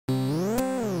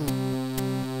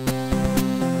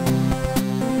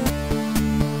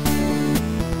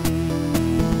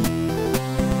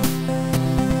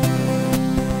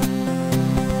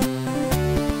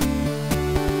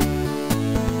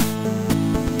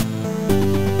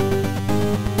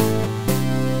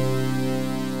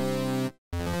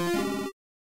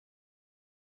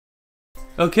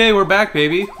Okay, we're back,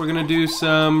 baby. We're gonna do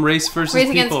some race versus Race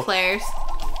people. against players.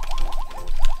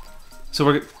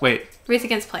 So wait. Race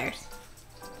against players.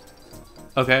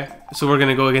 Okay, so we're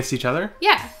gonna go against each other?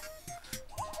 Yeah.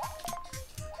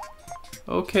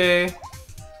 Okay.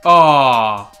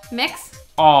 Aww. Mix?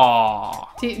 Aww.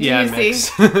 Do yeah, you mix.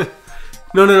 see?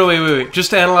 No, wait.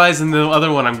 Just analyze, and the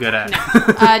other one I'm good at.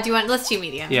 No. Do you want? Let's do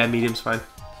medium. Yeah, medium's fine.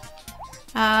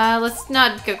 Let's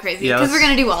not go crazy Yeah, because we're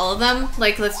gonna do all of them.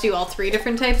 Like, let's do all 3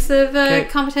 different types of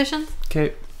competitions.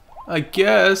 Okay. I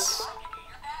guess.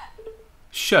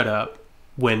 Shut up,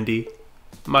 Wendy.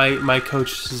 My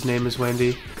coach's name is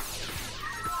Wendy.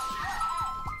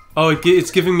 Oh,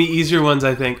 it's giving me easier ones,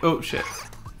 I think. Oh shit.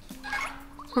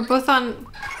 We're both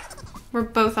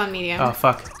on medium. Oh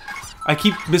fuck. I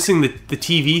keep missing the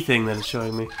TV thing that it's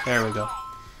showing me. There we go.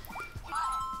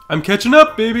 I'm catching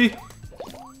up, baby.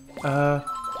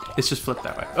 It's just flipped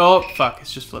that way. Oh fuck,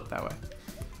 it's just flipped that way.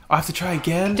 I have to try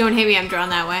again. Don't hate me, I'm drawn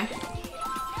that way.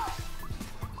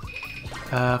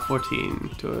 14.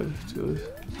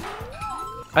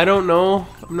 I don't know.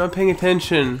 I'm not paying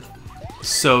attention.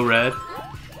 So red.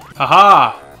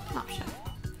 Haha! Oh shit.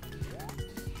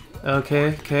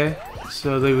 Okay.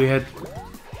 So then we had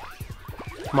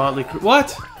Motley Crue.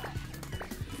 What?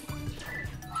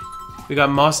 We got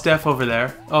Mos Def over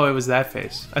there. Oh, it was that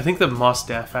face. I think the Mos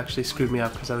Def actually screwed me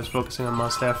up because I was focusing on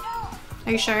Mos Def.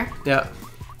 Are you sure? Yeah.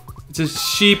 It's a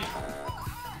sheep.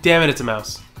 Damn it, it's a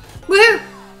mouse. Woohoo!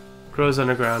 Grows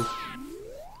underground.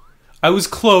 I was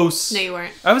close. No, you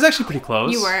weren't. I was actually pretty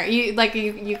close. You were.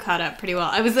 You caught up pretty well.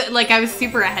 I was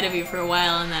super ahead of you for a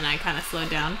while, and then I kind of slowed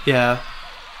down. Yeah.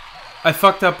 I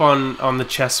fucked up on the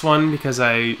chess one because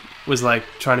I was like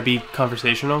trying to be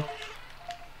conversational.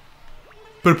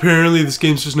 But apparently this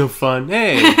game's just no fun.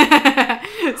 Hey!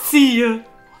 See ya!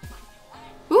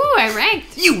 Ooh, I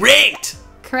ranked! You ranked!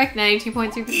 Correct,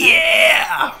 92.2%.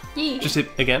 Yeah! Yee. Just hit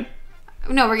again?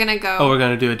 No, we're gonna go... Oh, we're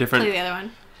gonna do a different... Play the other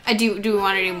one. Do we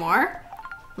want to do more?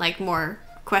 Like, more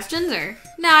questions, or...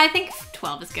 No, I think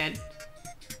 12 is good.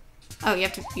 Oh, you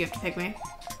have to pick me.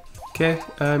 Okay,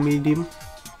 medium.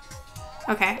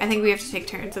 Okay, I think we have to take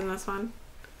turns in this one.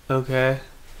 Okay.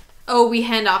 Oh, we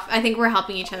hand off. I think we're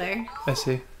helping each other. I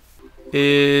see.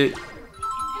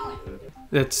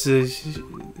 That's a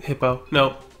hippo.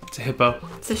 No, it's a hippo.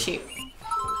 It's a sheep.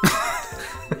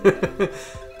 The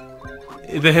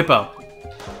hippo.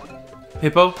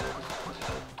 Hippo?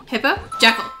 Hippo?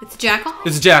 Jackal. It's a jackal?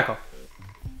 It's a jackal.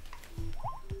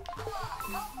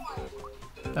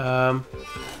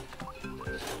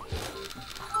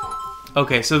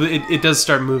 Okay, so it does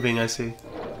start moving, I see.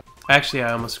 Actually,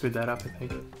 I almost screwed that up, I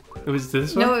think. It was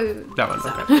this one? No, that one,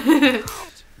 okay.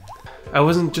 I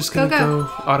wasn't just gonna go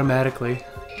automatically.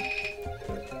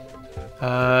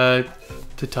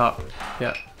 To top,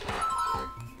 yeah.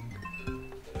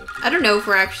 I don't know if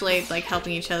we're actually, like,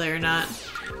 helping each other or not.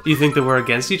 You think that we're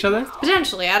against each other?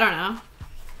 Potentially, I don't know.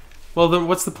 Well, then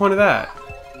what's the point of that?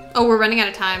 Oh, we're running out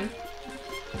of time.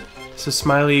 So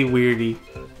Smiley, Weirdy.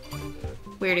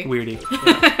 Weirdy. Weirdy.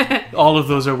 Yeah. All of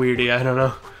those are weirdy, I don't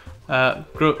know.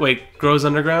 Grows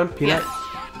underground? Peanut?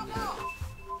 Yeah.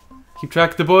 Keep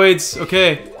track of the voids.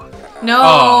 Okay. No!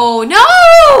 Oh.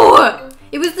 No!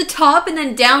 It was the top and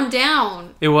then down,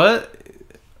 down. It what?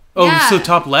 Oh, yeah. So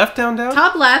top left, down, down?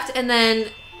 Top left and then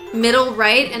middle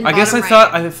right and bottom I guess right.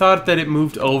 I thought that it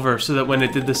moved over so that when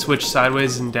it did the switch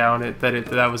sideways and down,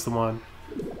 that was the one.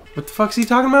 What the fuck's he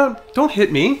talking about? Don't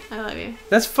hit me. I love you.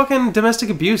 That's fucking domestic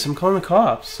abuse. I'm calling the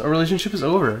cops. Our relationship is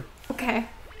over. Okay.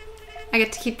 I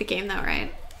get to keep the game though,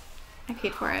 right? I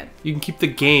paid for it. You can keep the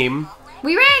game.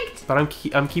 We ranked! But I'm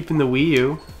keeping the Wii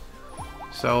U.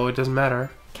 So it doesn't matter.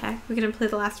 Okay, we're gonna play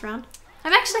the last round.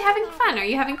 I'm actually having fun. Are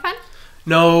you having fun?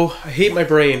 No, I hate my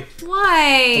brain.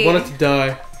 Why? I want it to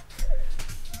die.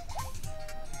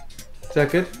 Is that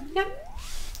good? Yep.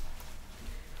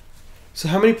 So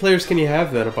how many players can you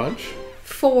have then? A bunch?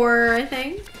 4, I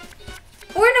think.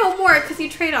 Or no, more, because you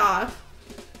trade off.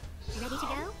 Ready to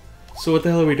go? So what the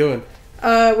hell are we doing?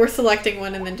 We're selecting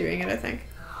one and then doing it, I think.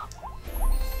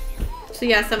 So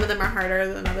yeah, some of them are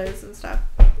harder than others and stuff.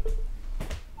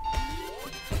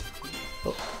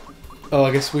 Oh,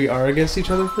 I guess we are against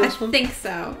each other for this one? I think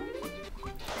so.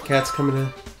 Cat's coming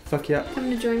to fuck you up. Come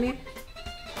to join me.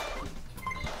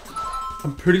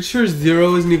 I'm pretty sure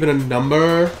 0 isn't even a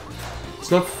number.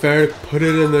 It's not fair to put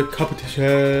it in the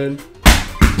competition.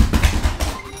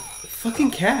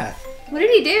 Fucking cat. What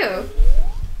did he do?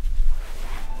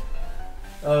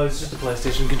 Oh, it's just a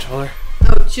PlayStation controller.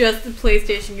 Oh, just the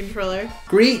PlayStation controller.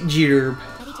 Great, Jerb.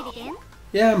 Ready to begin?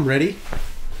 Yeah, I'm ready.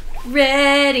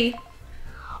 Ready.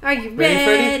 Are you Ready, ready?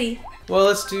 Freddy? Well,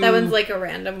 let's do... That one's like a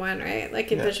random one, right? Like,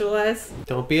 you Yeah. visualize.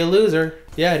 Don't be a loser.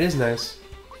 Yeah, it is nice.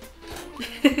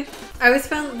 I always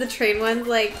found the train ones,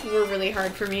 like, were really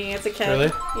hard for me as a kid.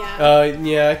 Really? Yeah.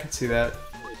 Yeah, I can see that.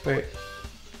 Wait.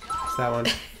 It's that one.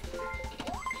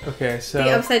 Okay, so...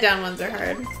 The upside down ones are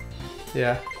hard.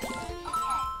 Yeah.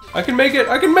 I can make it!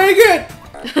 I can make it!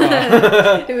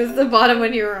 Oh. It was the bottom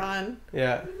one you were on.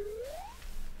 Yeah.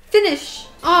 Finish!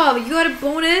 Oh, you got a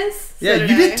bonus? Yeah, So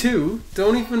you I. did too.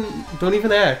 Don't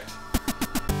even act.